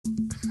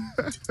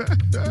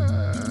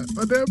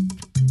Madam.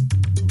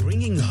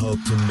 Bringing hope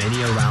to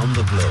many around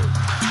the globe,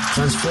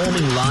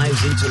 transforming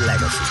lives into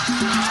legacy.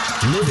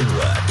 Living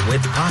Word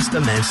with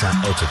Pastor Mensa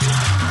Ototo.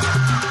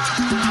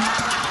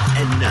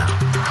 And now,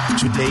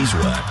 today's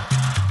word.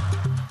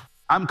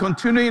 I'm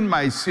continuing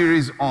my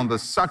series on the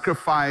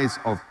sacrifice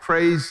of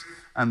praise,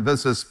 and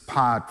this is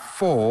part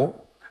 4,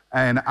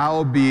 and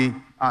I'll be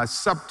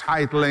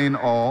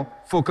subtitling or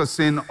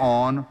focusing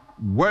on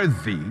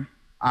worthy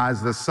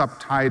as the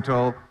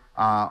subtitle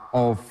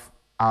of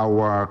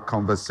our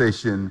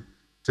conversation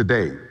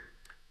today.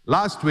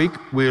 Last week,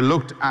 we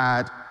looked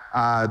at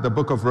the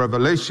book of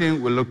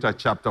Revelation. We looked at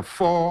chapter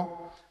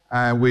 4,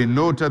 and we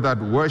noted that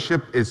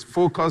worship is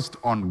focused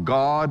on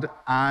God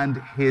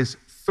and his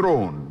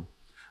throne.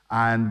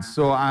 And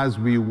so as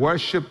we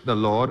worship the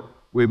Lord,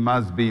 we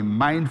must be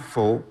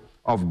mindful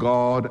of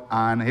God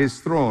and his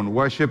throne.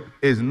 Worship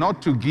is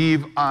not to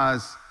give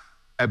us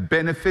a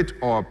benefit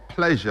or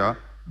pleasure,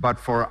 but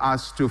for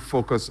us to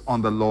focus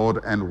on the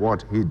Lord and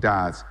what he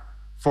does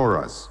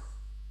for us.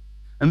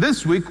 And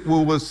this week,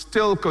 we will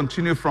still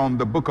continue from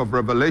the book of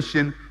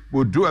Revelation.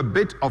 We'll do a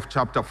bit of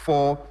chapter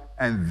 4,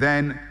 and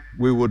then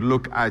we would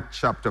look at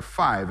chapter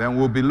 5. And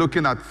we'll be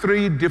looking at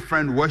 3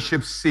 different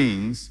worship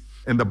scenes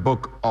in the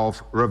book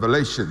of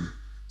Revelation.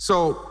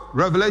 So,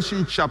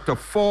 Revelation chapter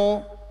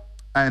 4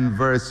 and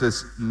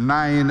verses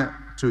 9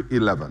 to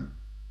 11.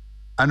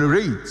 And it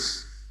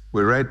reads,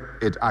 we read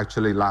it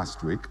actually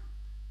last week,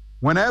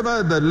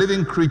 "Whenever the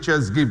living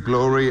creatures give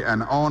glory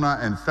and honor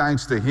and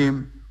thanks to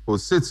him who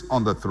sits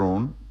on the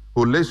throne,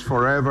 who lives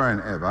forever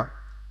and ever,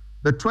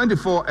 the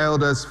 24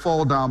 elders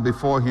fall down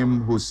before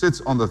him who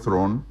sits on the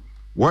throne,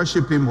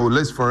 worship him who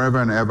lives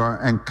forever and ever,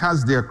 and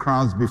cast their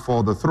crowns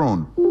before the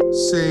throne,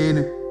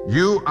 saying,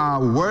 'You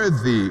are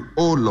worthy,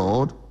 O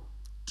Lord,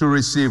 to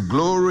receive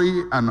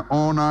glory and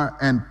honor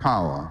and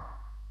power,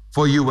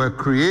 for you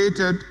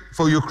created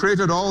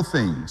all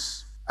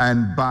things,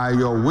 and by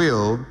your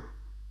will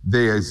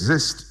they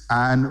exist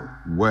and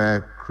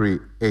were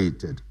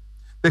created.'"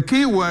 The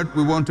key word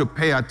we want to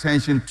pay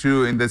attention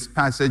to in this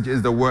passage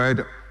is the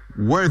word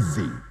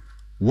worthy.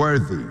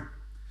 Worthy.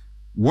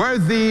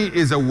 Worthy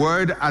is a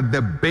word at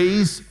the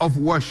base of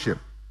worship.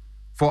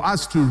 For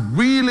us to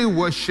really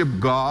worship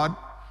God,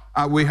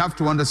 we have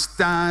to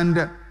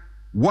understand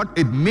what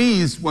it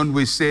means when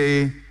we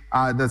say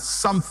that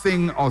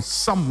something or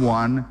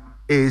someone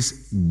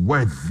is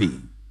worthy.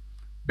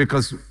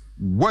 Because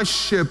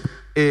worship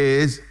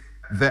is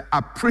the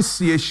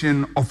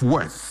appreciation of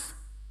worth.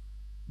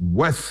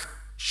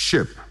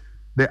 Worthship,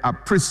 the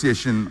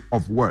appreciation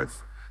of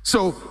worth.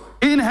 So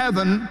in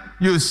heaven,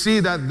 you see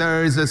that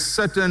there is a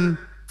certain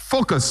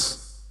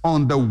focus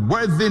on the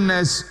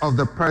worthiness of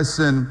the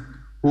person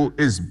who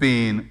is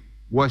being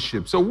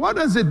worshipped. So what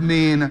does it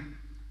mean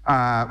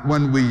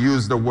when we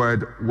use the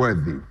word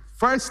worthy?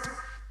 First,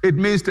 it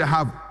means to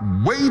have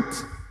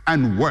weight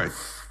and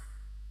worth.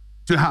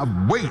 To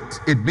have weight,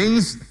 it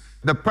means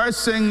the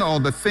person or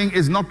the thing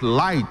is not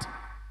light,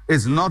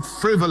 is not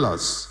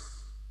frivolous.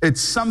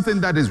 It's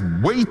something that is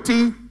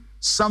weighty,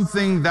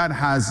 something that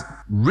has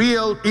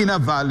real inner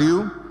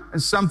value,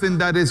 and something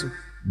that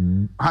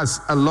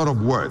has a lot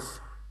of worth.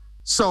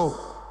 So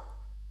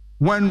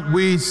when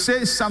we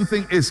say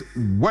something is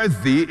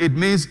worthy, it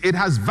means it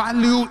has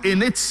value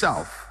in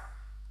itself.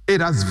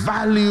 It has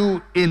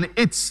value in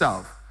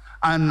itself.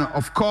 And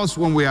of course,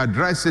 when we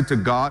address it to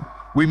God,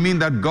 we mean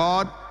that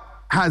God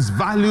has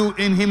value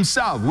in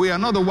himself. We are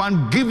not the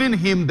one giving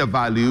him the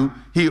value.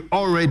 He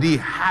already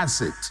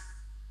has it.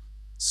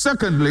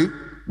 Secondly,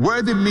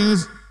 worthy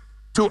means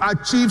to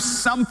achieve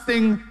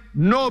something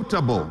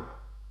notable.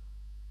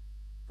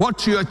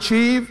 What you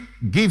achieve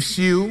gives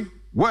you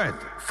worth.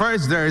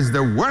 First, there is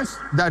the worth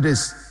that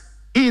is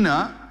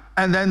inner,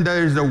 and then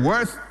there is the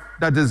worth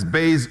that is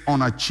based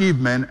on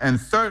achievement. And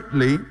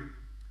thirdly,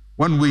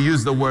 when we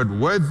use the word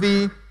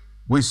worthy,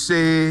 we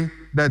say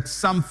that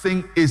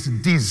something is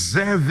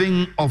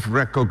deserving of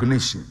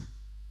recognition.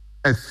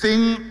 A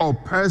thing or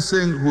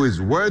person who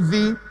is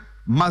worthy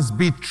must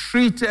be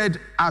treated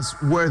as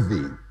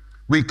worthy.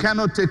 We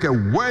cannot take a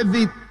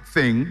worthy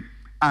thing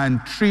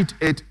and treat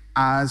it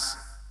as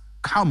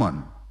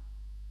common.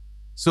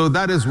 So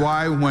that is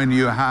why when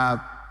you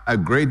have a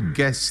great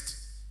guest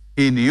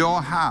in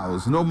your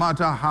house, no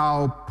matter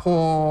how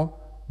poor,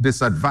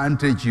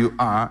 disadvantaged you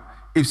are,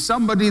 if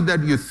somebody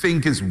that you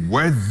think is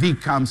worthy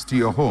comes to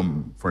your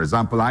home, for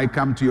example, I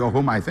come to your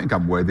home, I think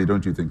I'm worthy,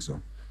 don't you think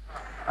so?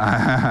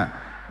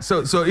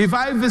 So if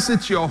I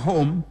visit your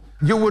home,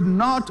 you would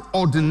not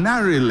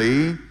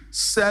ordinarily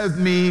serve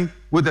me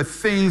with the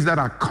things that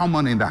are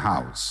common in the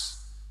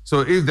house. So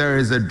if there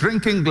is a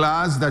drinking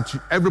glass that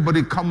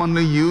everybody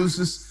commonly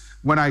uses,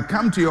 when I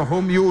come to your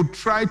home, you will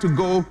try to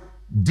go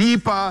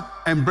deeper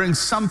and bring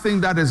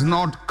something that is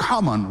not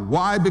common.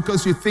 Why?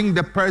 Because you think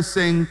the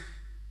person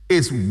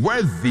is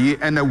worthy,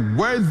 and a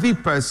worthy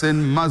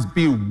person must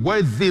be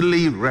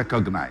worthily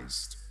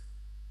recognized.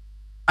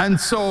 And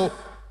so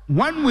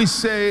when we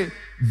say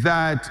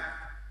that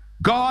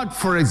God,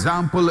 for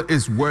example,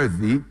 is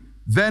worthy,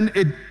 then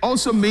it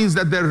also means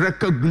that the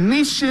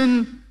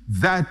recognition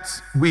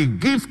that we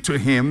give to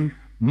him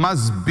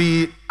must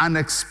be an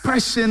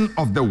expression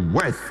of the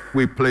worth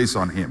we place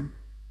on him.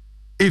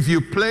 If you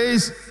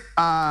place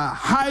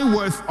high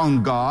worth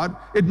on God,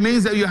 it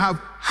means that you have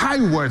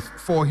high worth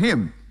for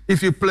him.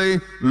 If you play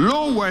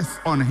low worth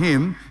on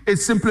him, it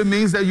simply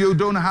means that you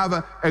don't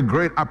have a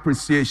great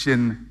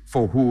appreciation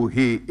for who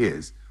he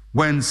is.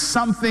 When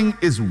something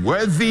is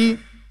worthy,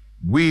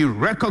 we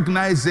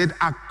recognize it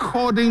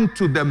according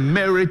to the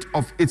merit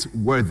of its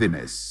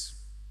worthiness.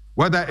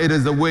 Whether it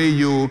is the way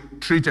you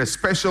treat a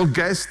special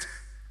guest,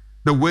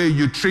 the way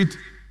you treat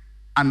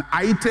an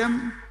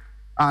item.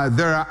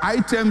 There are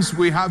items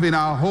we have in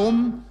our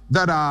home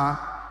that are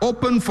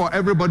open for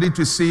everybody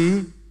to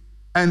see,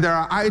 and there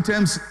are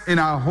items in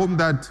our home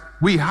that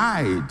we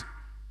hide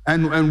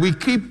and we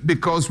keep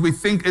because we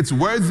think it's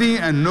worthy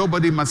and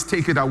nobody must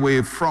take it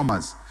away from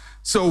us.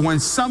 So when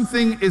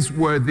something is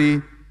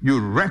worthy, you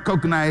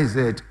recognize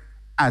it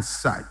as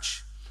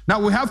such.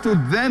 Now we have to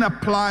then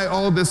apply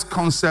all this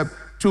concept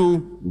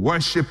to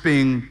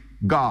worshiping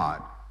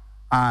God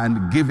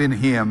and giving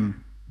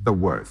him the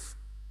worth.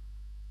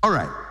 All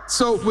right,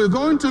 so we're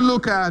going to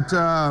look at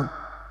the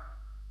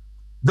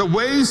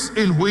ways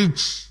in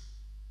which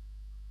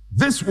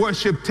this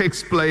worship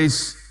takes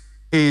place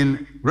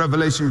in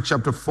Revelation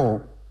chapter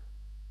 4.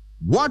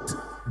 What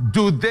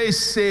do they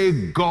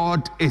say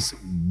God is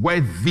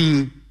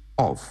worthy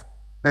of?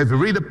 Now, if you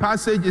read the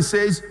passage, it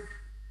says,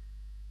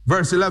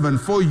 verse 11,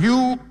 "For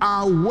you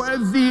are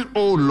worthy,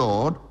 O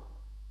Lord,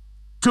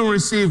 to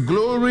receive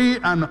glory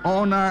and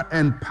honor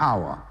and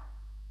power."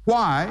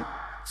 Why?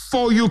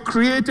 "For you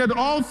created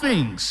all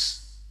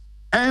things,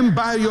 and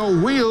by your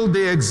will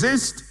they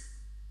exist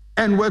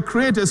and were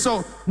created."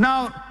 So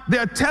now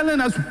they're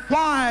telling us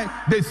why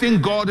they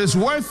think God is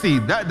worthy.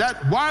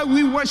 That why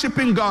we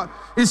worshiping God.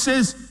 It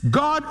says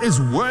God is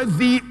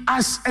worthy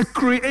as a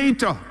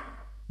creator.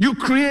 You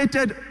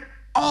created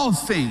all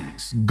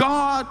things.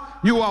 God,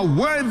 you are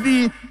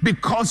worthy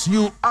because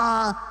you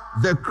are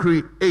the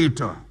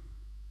creator.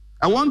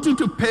 I want you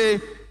to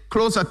pay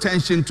close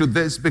attention to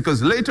this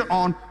because later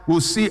on we'll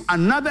see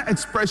another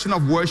expression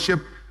of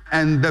worship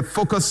and the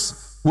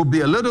focus will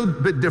be a little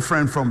bit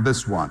different from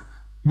this one.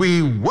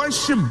 We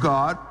worship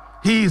God.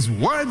 He is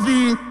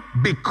worthy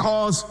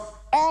because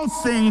all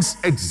things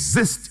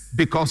exist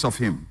because of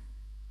him.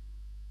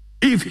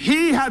 If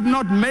he had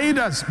not made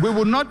us, we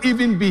would not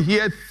even be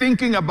here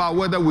thinking about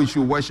whether we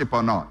should worship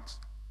or not.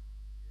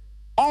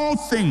 All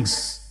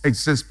things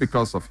exist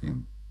because of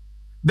him.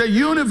 The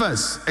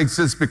universe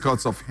exists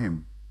because of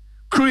him.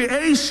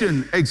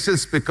 Creation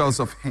exists because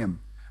of him.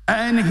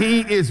 And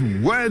he is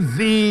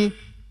worthy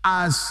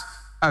as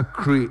a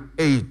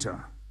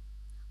creator.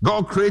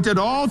 God created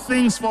all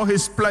things for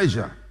his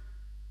pleasure.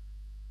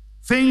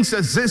 Things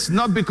exist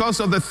not because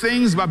of the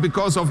things, but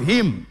because of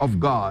him, of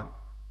God.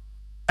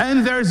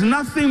 And there's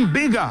nothing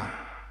bigger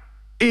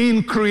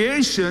in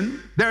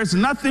creation. There's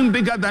nothing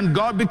bigger than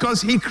God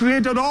because he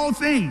created all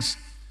things.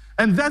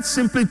 And that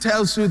simply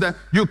tells you that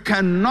you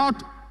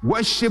cannot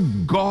worship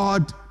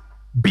God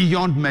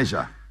beyond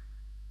measure.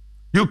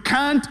 You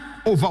can't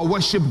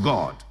over-worship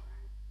God.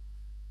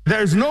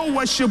 There's no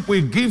worship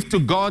we give to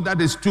God that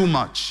is too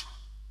much.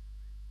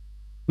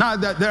 Now,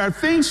 there are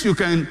things you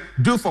can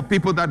do for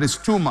people that is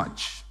too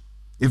much.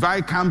 If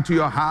I come to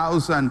your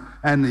house and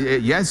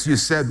yes, you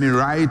set me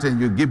right and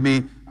you give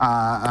me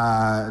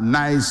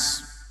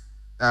nice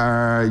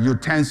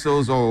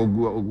utensils or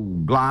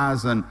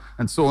glass and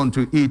so on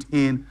to eat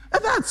in,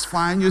 and that's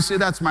fine. You see,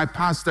 that's my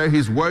pastor.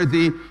 He's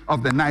worthy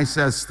of the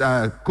nicest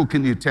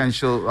cooking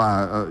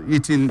utensil,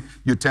 eating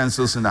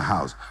utensils in the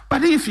house.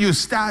 But if you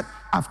start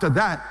after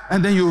that,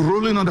 and then you're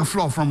rolling on the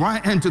floor from one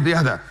end to the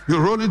other, you're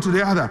rolling to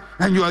the other,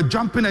 and you are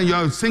jumping and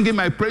you're singing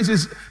my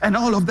praises and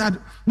all of that,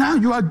 now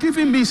you are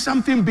giving me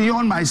something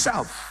beyond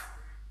myself.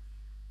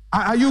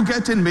 Are you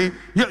getting me?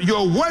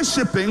 You're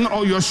worshiping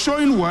or you're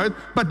showing worth,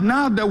 but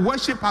now the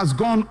worship has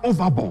gone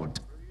overboard.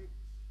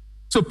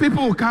 So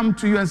people will come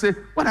to you and say,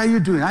 "What are you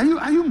doing? Are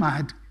you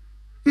mad?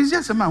 He's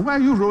just a man. Why are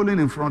you rolling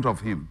in front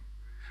of him?"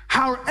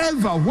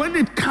 However, when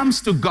it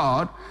comes to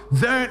God,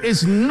 there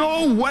is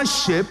no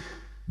worship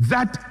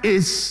that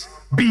is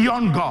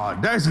beyond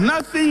God. There's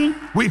nothing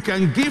we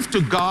can give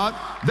to God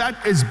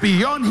that is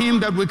beyond him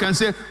that we can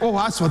say, "Oh,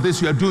 as for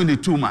this, you are doing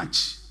it too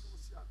much."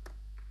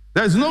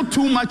 There's no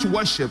too much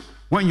worship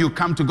when you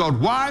come to God.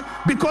 Why?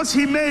 Because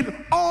he made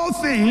all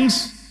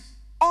things.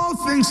 All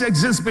things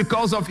exist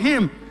because of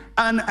him.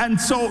 And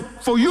so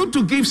for you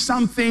to give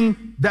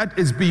something that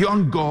is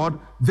beyond God,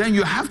 then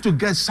you have to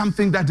get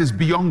something that is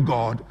beyond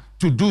God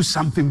to do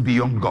something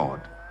beyond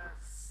God.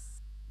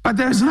 But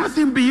there's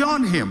nothing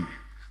beyond him.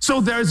 So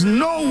there's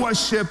no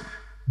worship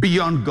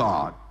beyond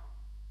God.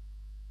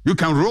 You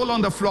can roll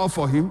on the floor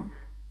for him.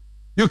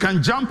 You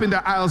can jump in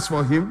the aisles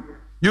for him.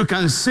 You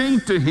can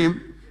sing to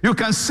him. You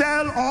can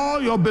sell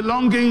all your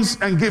belongings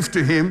and give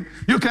to him.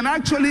 You can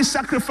actually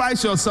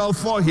sacrifice yourself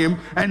for him,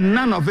 and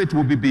none of it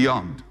will be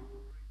beyond.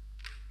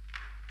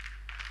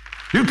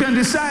 You can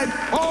decide,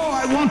 oh,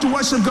 I want to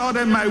worship God,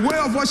 and my way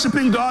of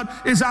worshiping God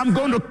is I'm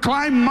going to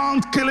climb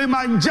Mount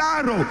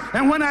Kilimanjaro.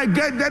 And when I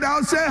get there,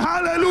 I'll say,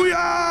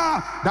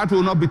 hallelujah. That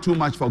will not be too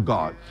much for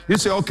God. You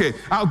say, okay,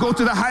 I'll go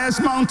to the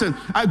highest mountain.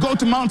 I go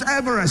to Mount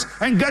Everest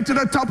and get to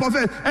the top of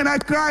it, and I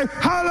cry,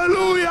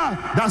 hallelujah.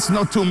 That's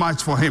not too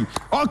much for him.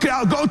 Okay,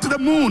 I'll go to the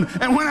moon,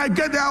 and when I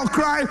get there, I'll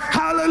cry,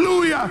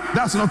 hallelujah.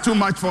 That's not too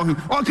much for him.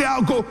 Okay,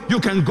 I'll go. You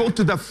can go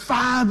to the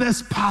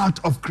farthest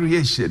part of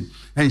creation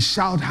and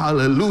shout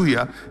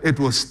hallelujah. It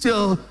will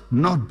still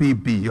not be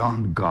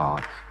beyond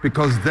God,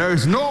 because there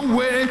is no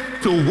way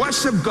to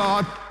worship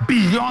God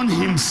beyond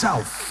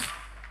himself.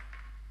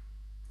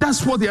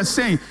 That's what they're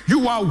saying.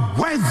 You are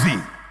worthy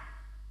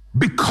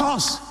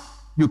because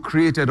you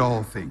created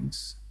all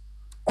things.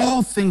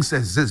 All things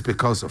exist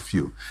because of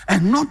you.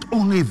 And not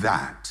only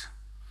that,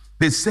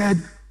 they said,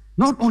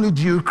 not only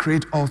do you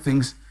create all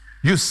things,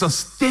 you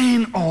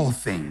sustain all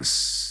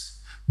things.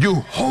 You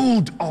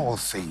hold all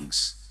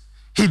things.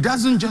 He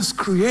doesn't just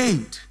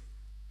create,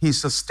 he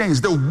sustains.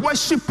 The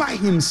worshiper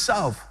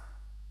himself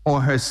or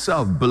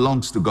herself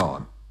belongs to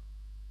God.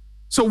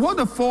 So what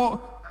the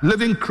 4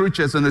 living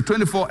creatures and the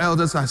 24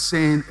 elders are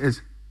saying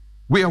is,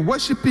 we are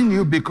worshiping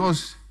you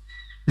because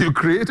you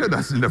created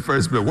us in the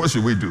first place. What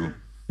should we do?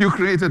 You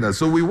created us,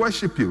 so we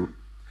worship you.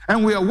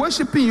 And we are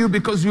worshiping you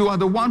because you are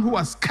the one who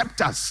has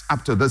kept us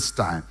up to this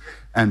time.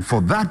 And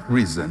for that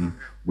reason,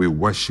 we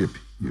worship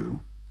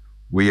you.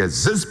 We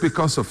exist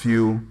because of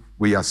you.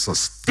 We are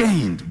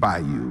sustained by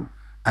you.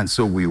 And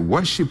so we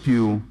worship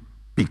you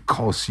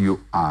because you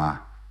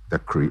are the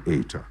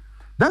creator.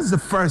 That's the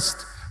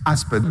first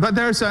aspect. But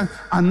there's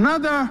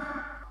another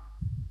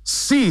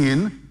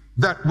scene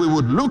that we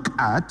would look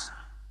at.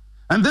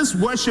 And this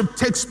worship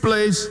takes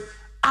place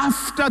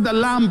after the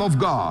Lamb of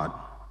God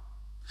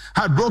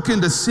had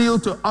broken the seal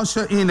to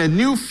usher in a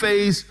new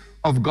phase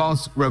of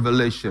God's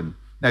revelation.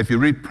 Now, if you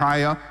read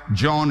prior,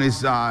 John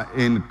is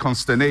in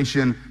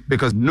consternation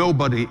because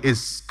nobody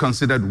is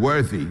considered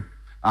worthy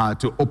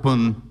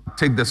to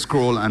take the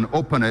scroll and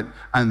open it.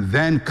 And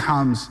then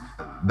comes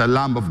the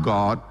Lamb of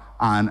God,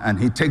 and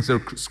he takes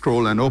the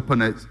scroll and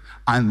opens it.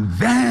 And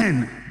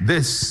then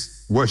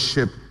this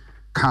worship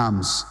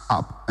comes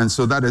up. And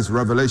so that is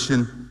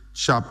Revelation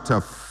chapter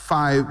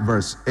 5,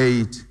 verse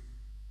 8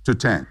 to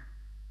 10.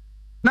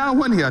 Now,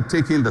 when he had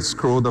taken the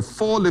scroll, the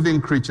 4 living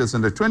creatures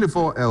and the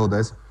 24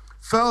 elders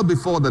fell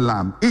before the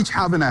Lamb, each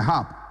having a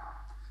harp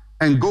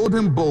and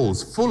golden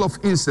bowls full of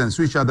incense,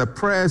 which are the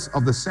prayers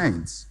of the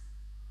saints.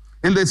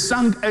 And they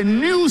sang a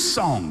new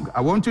song.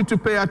 I want you to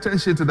pay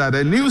attention to that,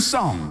 a new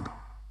song.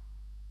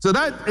 So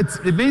that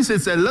it means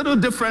it's a little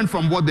different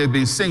from what they've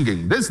been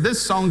singing.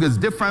 This song is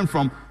different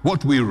from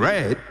what we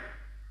read.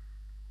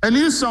 A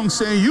new song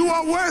saying, you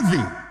are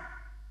worthy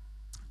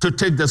to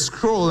take the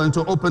scroll and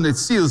to open its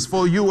seals,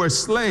 for you were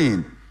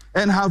slain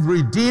and have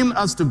redeemed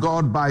us to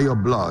God by your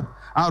blood,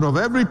 out of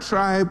every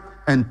tribe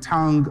and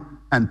tongue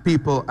and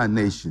people and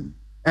nation,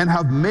 and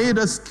have made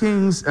us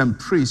kings and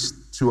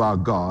priests to our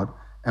God,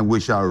 and we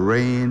shall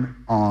reign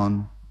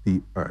on the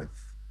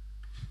earth.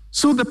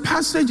 So the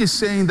passage is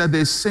saying that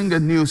they sing a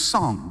new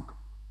song.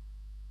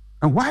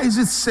 And why is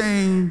it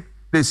saying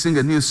they sing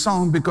a new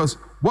song? Because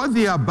what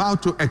they are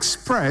about to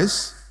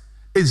express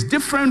is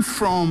different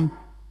from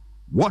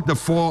what the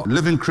 4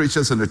 living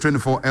creatures and the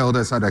 24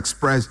 elders had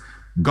expressed.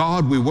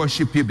 God, we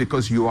worship you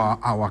because you are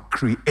our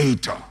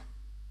creator.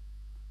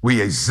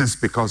 We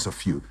exist because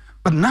of you.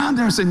 But now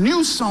there's a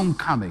new song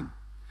coming.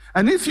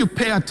 And if you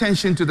pay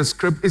attention to the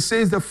script, it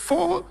says the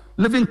 4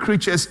 living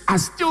creatures are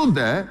still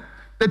there.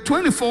 The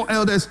 24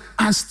 elders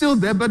are still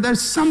there, but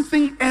there's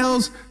something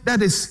else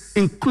that is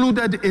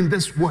included in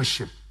this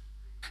worship.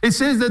 It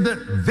says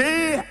that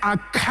they are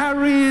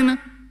carrying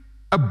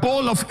a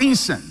bowl of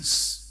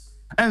incense.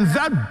 And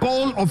that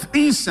bowl of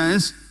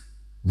incense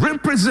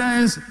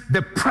represents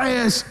the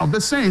prayers of the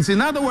saints. In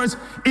other words,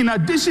 in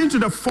addition to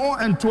the 4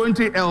 and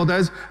 20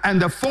 elders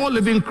and the 4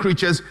 living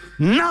creatures,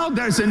 now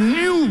there's a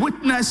new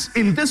witness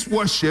in this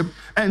worship,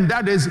 and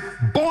that is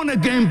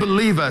born-again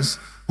believers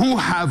who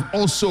have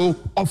also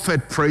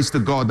offered praise to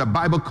God. The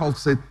Bible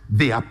calls it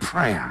their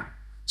prayer.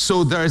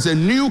 So there's a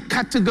new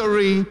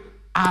category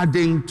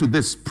adding to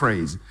this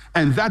praise,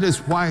 and that is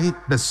why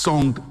the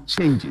song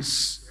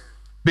changes.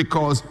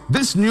 Because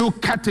this new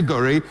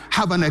category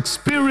have an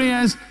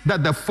experience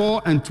that the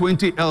 4 and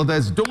 20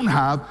 elders don't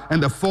have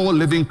and the 4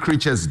 living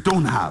creatures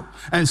don't have.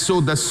 And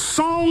so the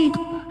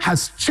song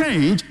has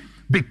changed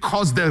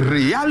because the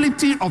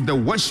reality of the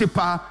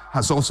worshiper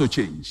has also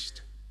changed.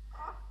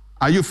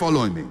 Are you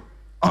following me?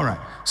 All right.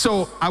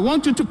 So I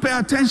want you to pay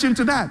attention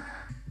to that.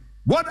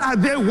 What are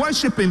they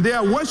worshiping? They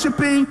are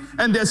worshiping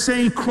and they're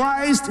saying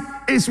Christ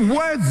is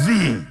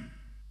worthy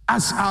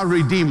as our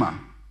Redeemer.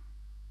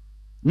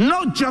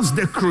 Not just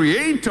the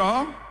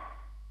creator,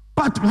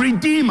 but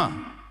Redeemer.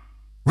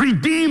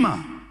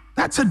 Redeemer.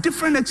 That's a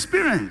different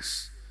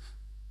experience.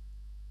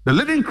 The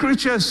living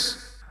creatures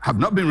have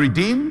not been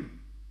redeemed.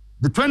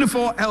 The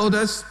 24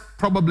 elders,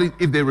 probably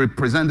if they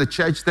represent the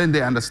church, then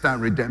they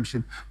understand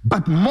redemption.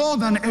 But more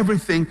than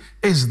everything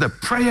is the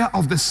prayer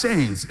of the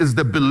saints, is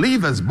the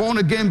believers, born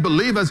again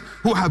believers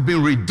who have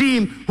been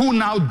redeemed, who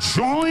now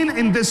join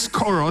in this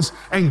chorus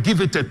and give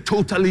it a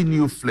totally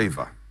new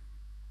flavor.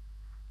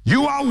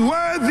 You are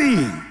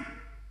worthy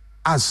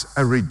as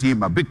a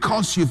redeemer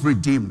because you've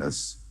redeemed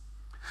us.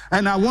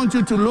 And I want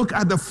you to look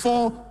at the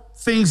 4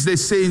 things they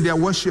say in their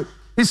worship.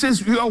 He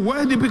says, you are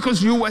worthy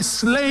because you were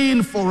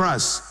slain for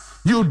us.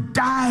 You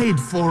died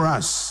for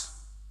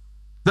us.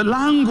 The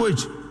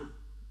language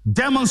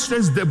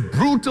demonstrates the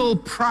brutal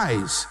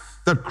price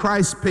that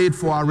Christ paid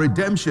for our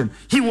redemption.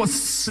 He was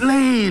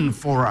slain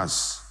for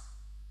us.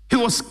 He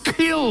was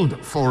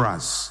killed for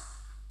us.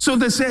 So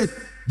they said,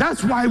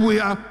 that's why we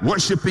are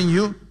worshiping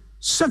you.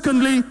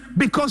 Secondly,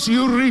 because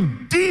you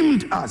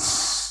redeemed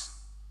us.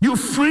 You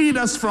freed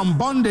us from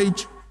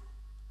bondage.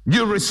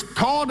 You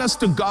restored us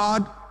to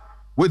God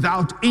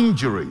without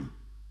injury.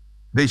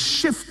 They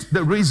shift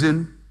the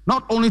reason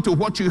not only to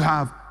what you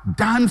have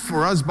done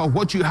for us, but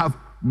what you have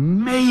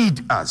made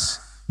us.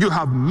 You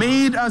have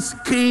made us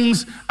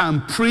kings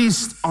and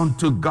priests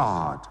unto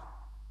God.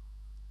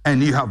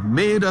 And you have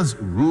made us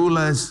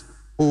rulers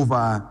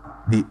over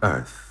the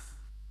earth.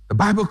 The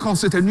Bible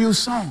calls it a new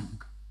song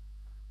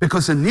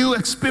because a new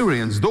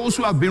experience. Those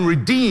who have been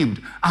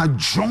redeemed are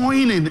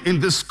joining in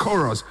this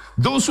chorus.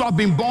 Those who have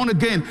been born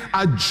again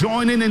are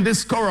joining in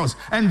this chorus.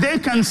 And they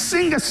can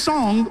sing a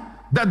song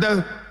that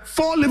the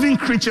 4 living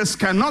creatures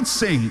cannot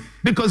sing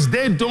because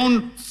they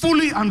don't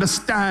fully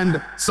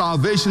understand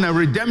salvation and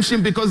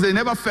redemption because they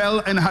never fell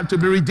and had to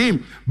be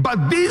redeemed.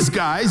 But these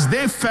guys,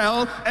 they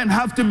fell and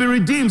have to be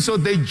redeemed. So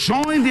they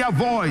join their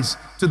voice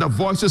to the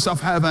voices of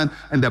heaven,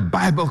 and the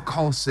Bible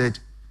calls it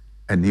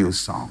a new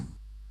song.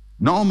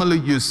 Normally,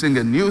 you sing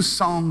a new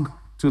song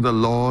to the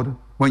Lord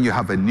when you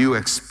have a new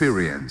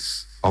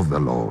experience of the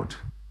Lord.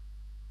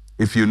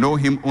 If you know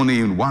him only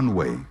in one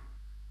way,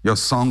 your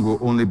song will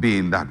only be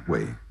in that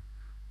way.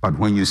 But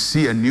when you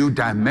see a new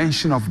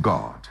dimension of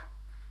God,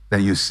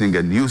 then you sing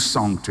a new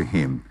song to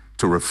him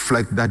to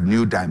reflect that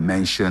new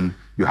dimension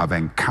you have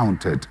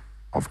encountered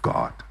of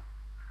God.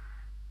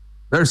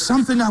 There's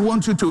something I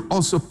want you to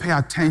also pay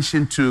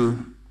attention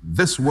to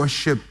this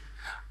worship.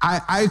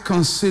 I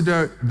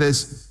consider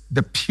this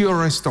the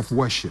purest of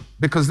worship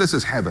because this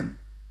is heaven.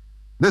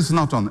 This is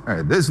not on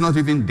earth. This is not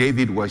even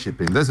David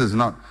worshiping. This is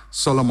not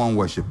Solomon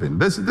worshiping.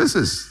 This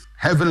is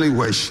heavenly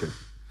worship.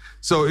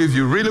 So if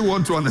you really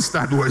want to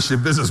understand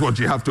worship, this is what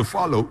you have to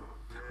follow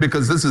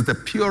because this is the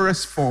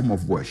purest form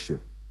of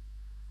worship.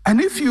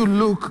 And if you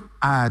look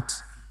at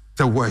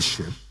the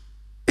worship,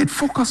 it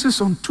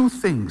focuses on 2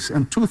 things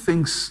and 2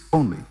 things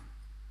only.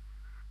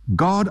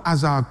 God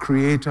as our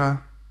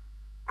creator,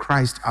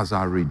 Christ as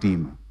our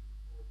redeemer.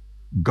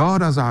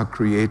 God as our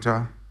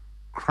creator,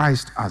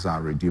 Christ as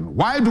our redeemer.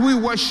 Why do we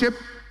worship?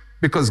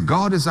 Because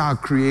God is our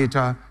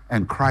creator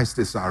and Christ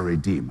is our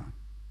redeemer.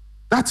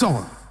 That's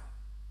all.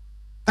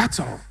 That's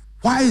all.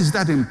 Why is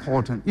that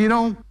important? You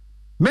know,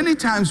 many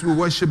times we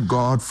worship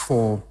God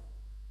for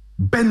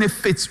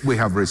benefits we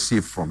have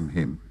received from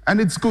him. And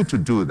it's good to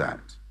do that.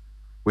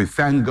 We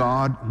thank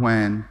God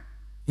when,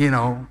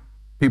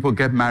 people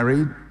get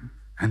married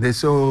and they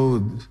say,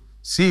 oh,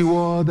 see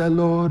what the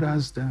Lord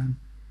has done.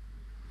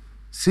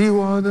 See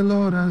what the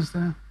Lord has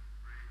done.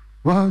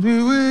 What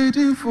we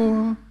waiting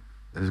for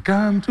has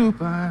come to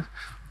pass.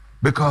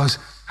 Because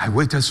I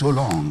waited so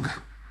long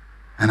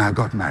and I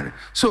got married.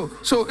 So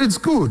it's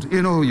good,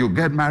 you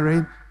get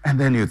married and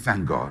then you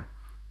thank God.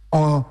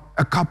 Or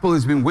a couple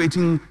has been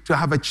waiting to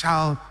have a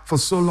child for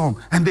so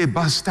long and they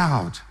burst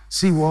out.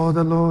 See what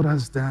the Lord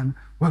has done.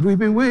 What we've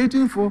been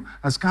waiting for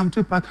has come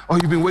to pass. Or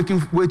you've been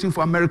waiting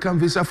for American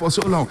visa for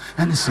so long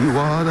and see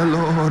what the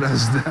Lord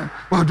has done.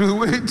 What we're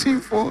waiting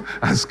for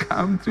has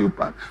come to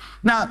pass.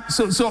 Now,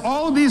 so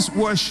all this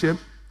worship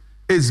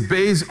is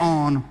based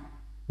on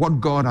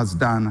what God has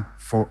done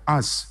for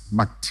us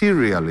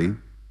materially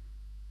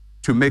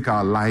to make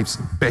our lives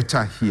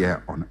better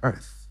here on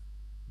earth.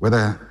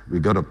 Whether we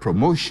got a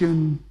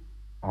promotion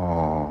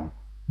or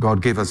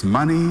God gave us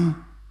money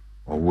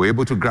or we're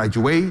able to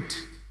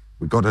graduate,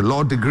 we got a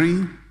law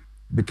degree,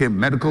 became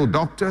medical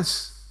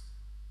doctors.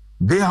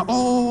 They are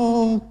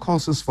all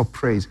causes for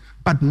praise,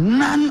 but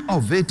none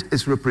of it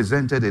is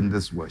represented in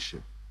this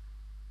worship.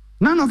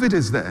 None of it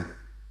is there.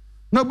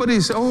 Nobody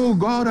says, oh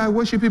God, I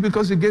worship you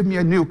because you gave me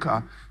a new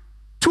car.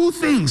 2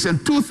 things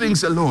and 2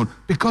 things alone,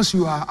 because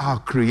you are our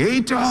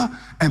creator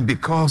and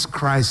because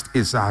Christ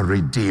is our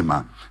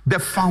redeemer. The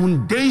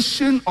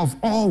foundation of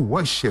all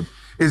worship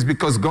is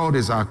because God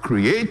is our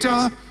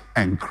creator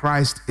and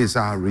Christ is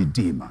our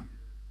redeemer.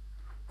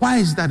 Why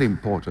is that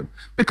important?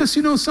 Because,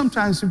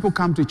 sometimes people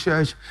come to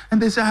church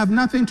and they say, I have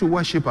nothing to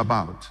worship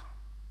about.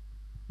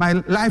 My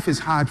life is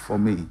hard for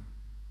me.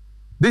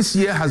 This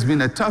year has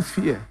been a tough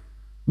year.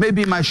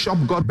 Maybe my shop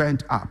got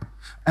burnt up.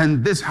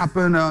 and this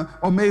happened,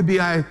 or maybe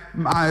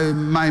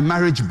my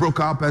marriage broke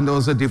up and there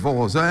was a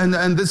divorce,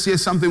 and this year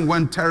something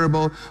went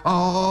terrible.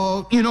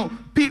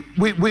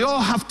 We all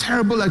have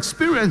terrible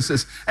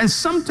experiences, and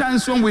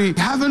sometimes when we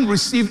haven't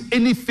received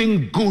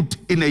anything good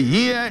in a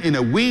year, in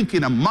a week,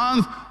 in a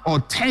month, or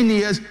 10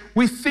 years,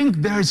 we think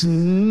there's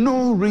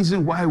no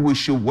reason why we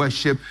should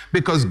worship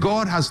because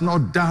God has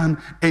not done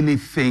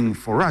anything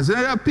for us.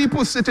 There are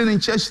people sitting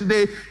in church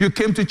today, you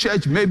came to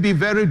church maybe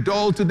very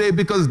dull today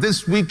because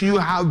this week you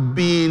have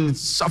been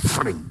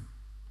suffering.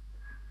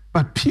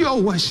 But pure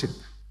worship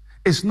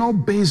is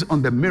not based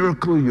on the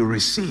miracle you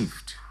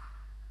received.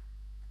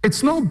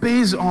 It's not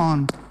based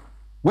on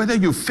whether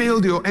you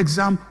failed your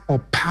exam or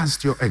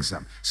passed your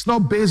exam. It's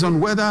not based on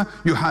whether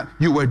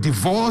you were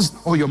divorced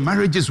or your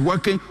marriage is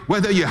working,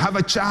 whether you have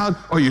a child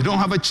or you don't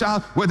have a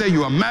child, whether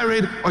you are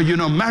married or you're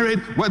not married,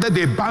 whether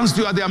they bounced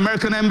you at the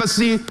American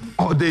embassy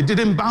or they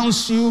didn't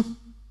bounce you.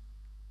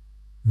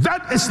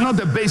 That is not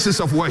the basis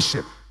of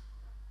worship.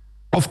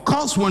 Of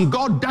course, when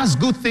God does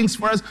good things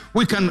for us,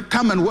 we can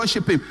come and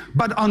worship Him.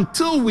 But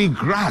until we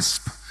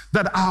grasp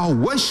that our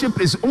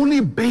worship is only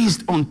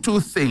based on two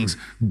things: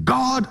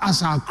 God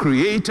as our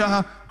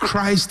creator,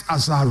 Christ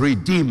as our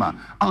redeemer.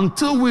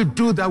 Until we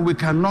do that, we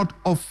cannot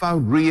offer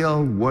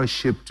real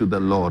worship to the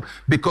Lord,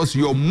 because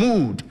your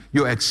mood,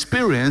 your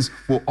experience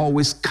will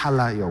always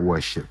color your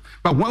worship.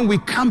 But when we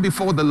come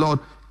before the Lord,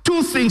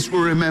 two things we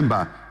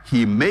remember: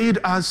 He made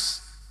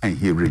us and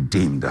He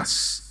redeemed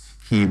us.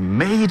 He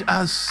made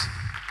us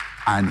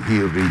and He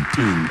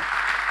redeemed us.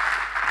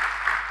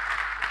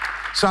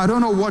 So I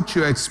don't know what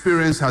your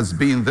experience has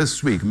been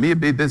this week.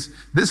 Maybe this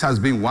has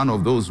been one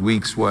of those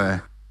weeks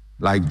where,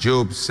 like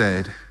Job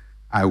said,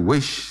 I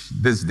wish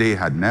this day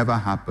had never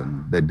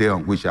happened, the day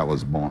on which I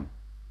was born.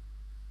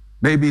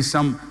 Maybe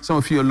some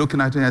of you are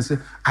looking at it and say,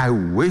 I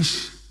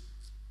wish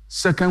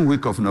second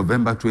week of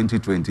November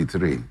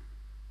 2023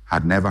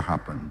 had never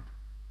happened.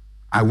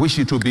 I wish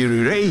it would be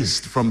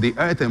erased from the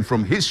earth and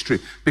from history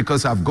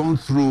because I've gone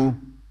through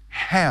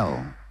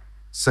hell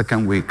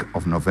second week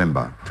of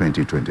November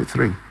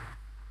 2023.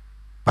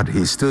 But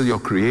He's still your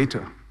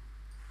creator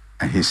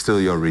and He's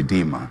still your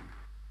redeemer.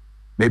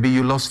 Maybe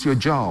you lost your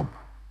job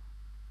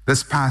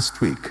this past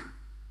week,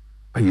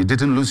 but you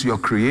didn't lose your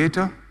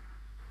creator,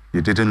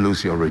 you didn't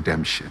lose your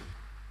redemption.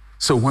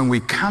 So when we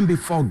come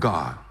before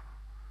God,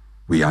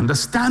 we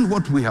understand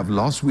what we have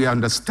lost, we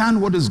understand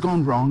what has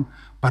gone wrong,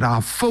 but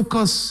our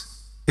focus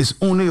is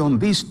only on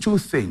these two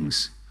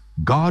things.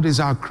 God is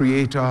our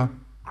creator,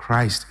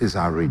 Christ is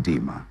our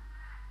redeemer.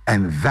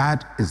 And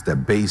that is the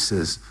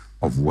basis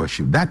of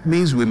worship. That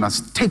means we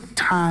must take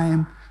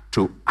time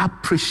to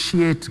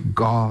appreciate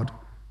God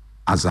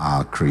as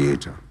our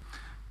creator.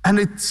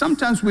 And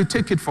sometimes we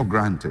take it for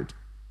granted.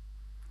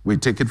 We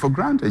take it for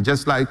granted,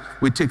 just like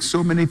we take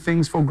so many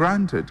things for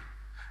granted.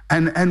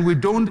 And we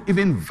don't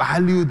even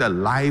value the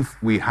life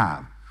we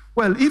have.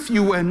 Well, if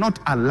you were not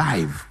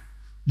alive,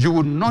 you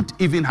would not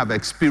even have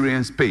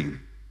experienced pain.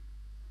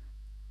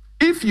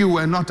 If you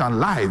were not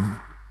alive,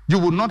 you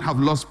would not have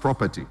lost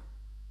property.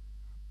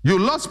 You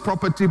lost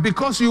property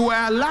because you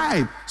were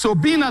alive. So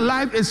being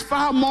alive is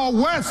far more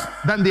worth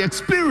than the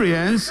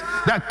experience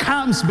that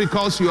comes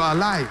because you are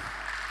alive.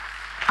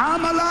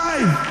 I'm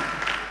alive.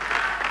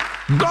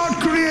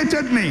 God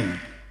created me.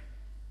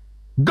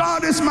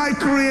 God is my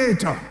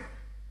creator.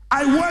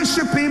 I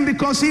worship Him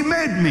because He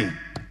made me.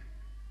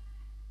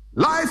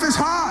 Life is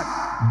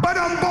hard, but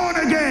I'm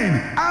born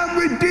again. I'm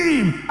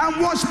redeemed.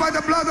 I'm washed by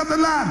the blood of the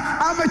Lamb.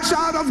 I'm a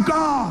child of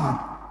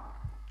God.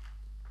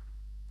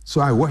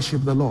 So I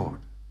worship the Lord.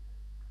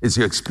 Is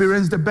your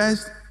experience the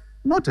best?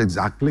 Not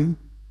exactly.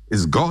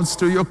 Is God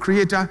still your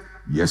creator?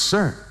 Yes,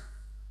 sir.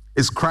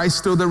 Is Christ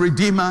still the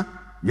redeemer?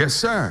 Yes,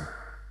 sir.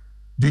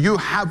 Do you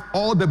have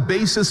all the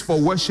basis for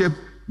worship?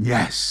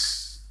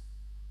 Yes.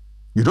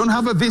 You don't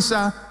have a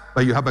visa,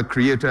 but you have a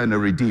creator and a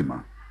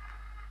redeemer.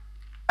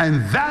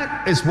 And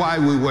that is why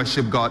we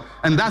worship God.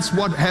 And that's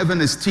what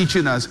heaven is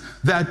teaching us,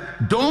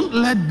 that don't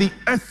let the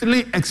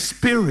earthly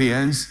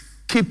experience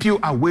keep you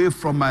away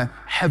from a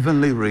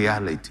heavenly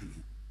reality.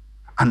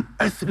 An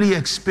earthly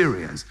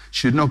experience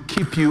should not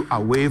keep you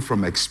away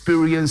from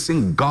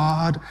experiencing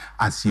God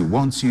as He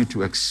wants you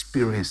to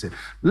experience it.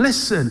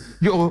 Listen,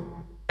 your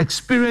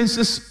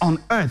experiences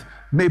on earth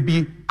may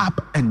be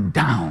up and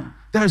down.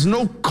 There is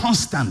no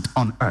constant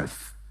on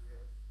earth,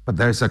 but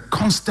there is a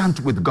constant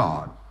with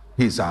God.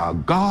 He's our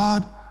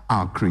God,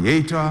 our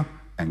creator,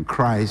 and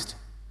Christ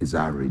is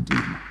our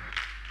redeemer.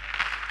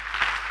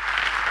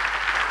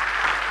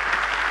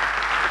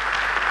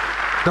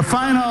 The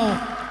final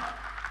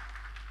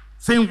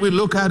thing we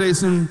look at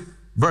is in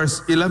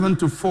verse 11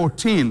 to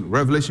 14,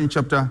 Revelation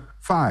chapter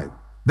 5.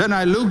 Then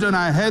I looked and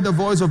I heard the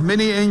voice of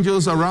many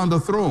angels around the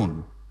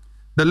throne,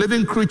 the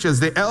living creatures,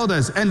 the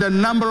elders, and the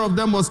number of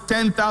them was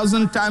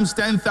 10,000 times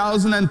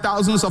 10,000 and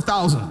thousands of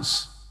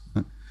thousands.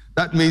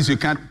 That means you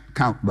can't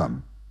count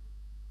them.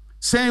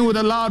 Saying with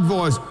a loud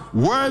voice,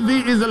 worthy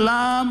is the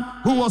Lamb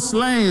who was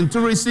slain to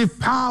receive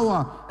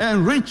power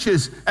and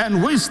riches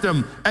and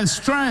wisdom and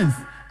strength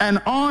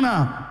and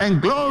honor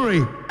and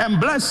glory and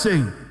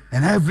blessing.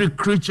 And every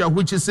creature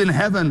which is in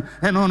heaven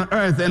and on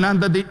earth and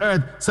under the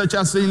earth, such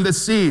as in the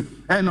sea,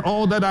 and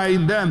all that are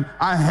in them,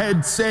 I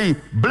heard saying,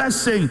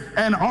 blessing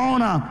and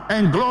honor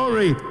and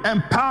glory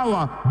and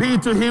power be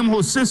to him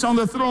who sits on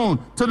the throne,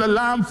 to the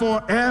Lamb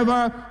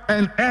forever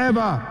and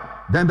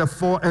ever. Then the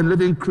 4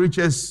 living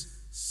creatures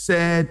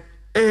said,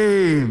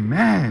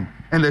 Amen.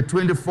 And the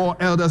 24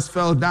 elders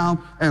fell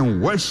down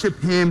and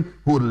worshiped him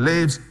who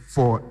lives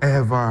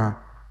forever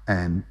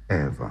and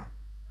ever.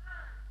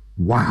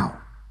 Wow.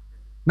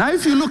 Now,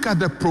 if you look at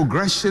the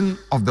progression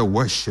of the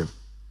worship,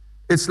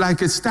 it's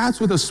like it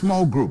starts with a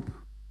small group,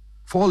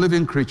 4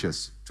 living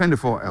creatures,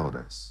 24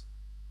 elders.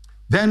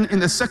 Then in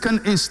the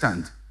second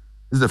instant,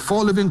 is the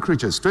 4 living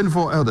creatures,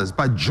 24 elders,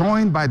 but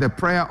joined by the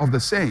prayer of the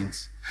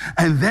saints.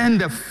 And then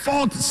the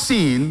 4th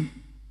scene,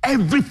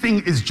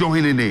 everything is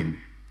joining in,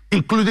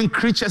 including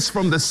creatures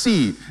from the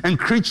sea and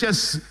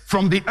creatures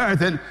from the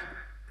earth. And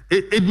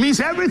it means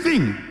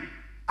everything.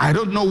 I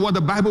don't know what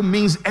the Bible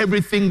means,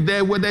 everything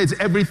there, whether it's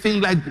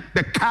everything like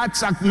the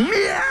cats are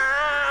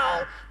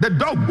meow, the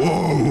dog,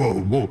 whoa,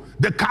 whoa, whoa.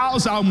 The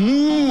cows are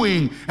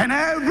mooing, and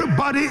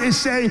everybody is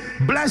saying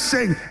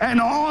blessing and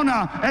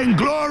honor and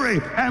glory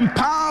and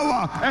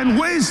power and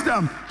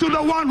wisdom to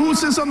the one who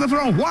sits on the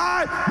throne.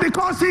 Why?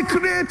 Because he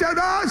created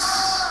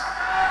us.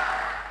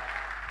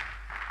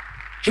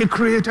 He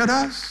created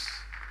us.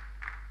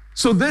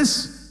 So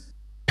this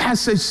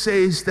passage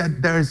says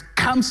that there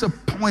comes a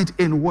point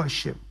in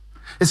worship.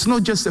 It's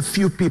not just a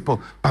few people,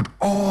 but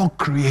all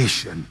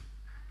creation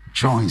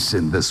joins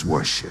in this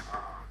worship.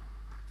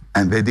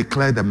 And they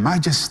declare the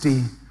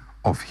majesty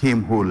of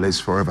him who lives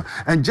forever.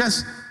 And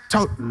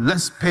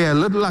let's pay a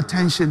little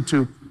attention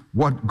to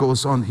what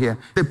goes on here.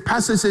 The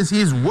passage says he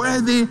is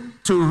worthy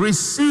to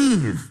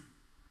receive.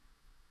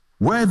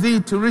 Worthy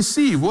to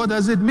receive. What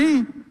does it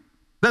mean?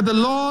 That the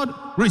Lord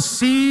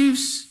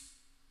receives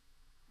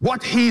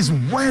what he's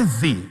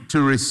worthy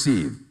to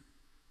receive.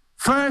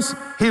 First,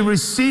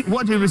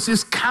 what he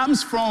receives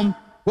comes from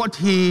what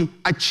he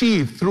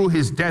achieved through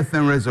his death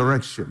and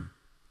resurrection.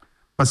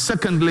 But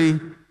secondly,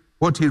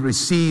 what he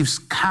receives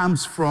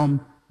comes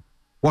from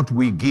what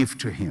we give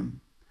to him.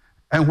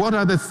 And what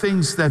are the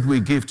things that we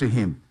give to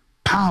him?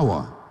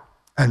 Power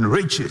and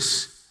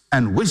riches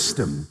and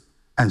wisdom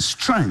and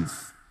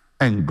strength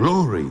and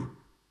glory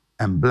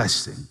and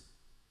blessing.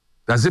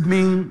 Does it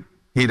mean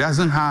he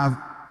doesn't have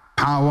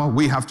power?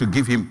 We have to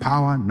give him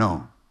power?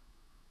 No.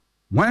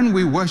 When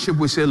we worship,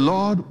 we say,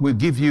 Lord, we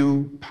give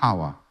you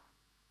power.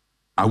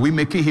 Are we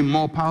making him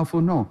more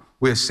powerful? No.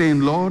 We're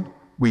saying, Lord,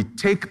 we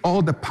take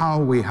all the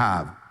power we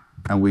have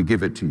and we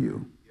give it to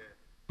you.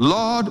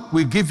 Lord,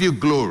 we give you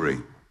glory.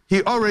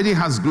 He already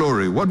has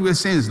glory. What we're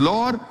saying is,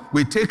 Lord,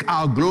 we take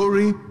our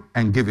glory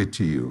and give it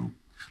to you.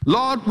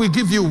 Lord, we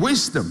give you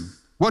wisdom.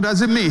 What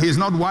does it mean? He's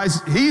not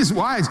wise. He is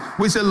wise.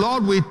 We say,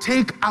 Lord, we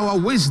take our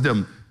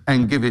wisdom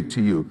and give it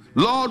to you.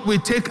 Lord, we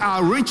take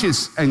our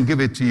riches and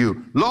give it to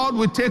you. Lord,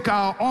 we take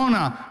our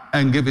honor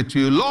and give it to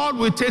you. Lord,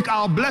 we take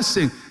our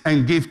blessing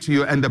and give to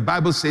you. And the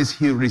Bible says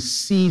he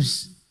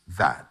receives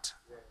that.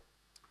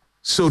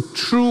 So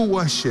true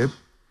worship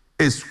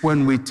is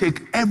when we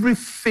take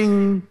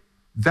everything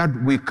that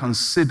we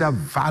consider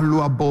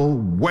valuable,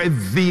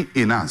 worthy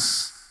in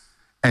us,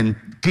 and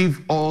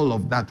give all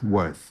of that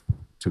worth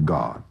to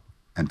God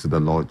and to the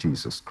Lord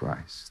Jesus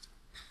Christ.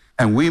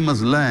 And we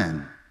must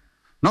learn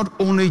not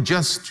only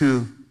just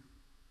to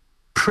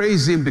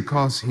praise him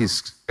because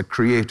he's a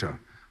creator,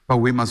 but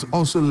we must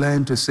also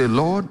learn to say,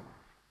 Lord,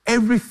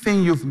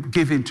 everything you've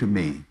given to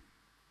me,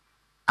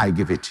 I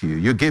give it to you.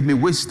 You gave me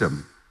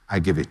wisdom, I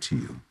give it to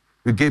you.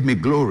 You gave me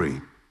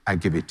glory, I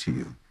give it to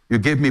you. You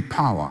gave me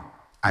power,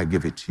 I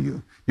give it to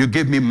you. You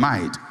gave me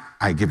might,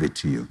 I give it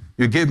to you.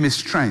 You gave me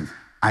strength,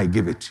 I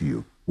give it to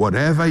you.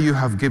 Whatever you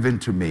have given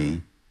to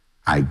me,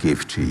 I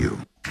give to you.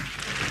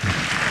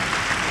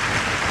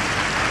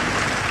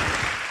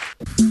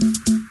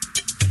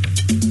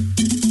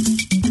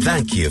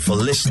 Thank you for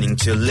listening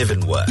to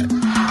Living Word.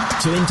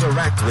 To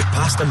interact with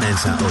Pastor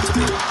Mensa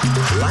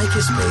Otabil, like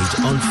his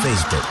page on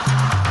Facebook.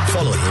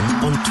 Follow him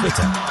on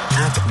Twitter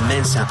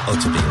 @Mensa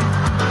Otabil.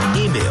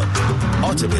 Email otabil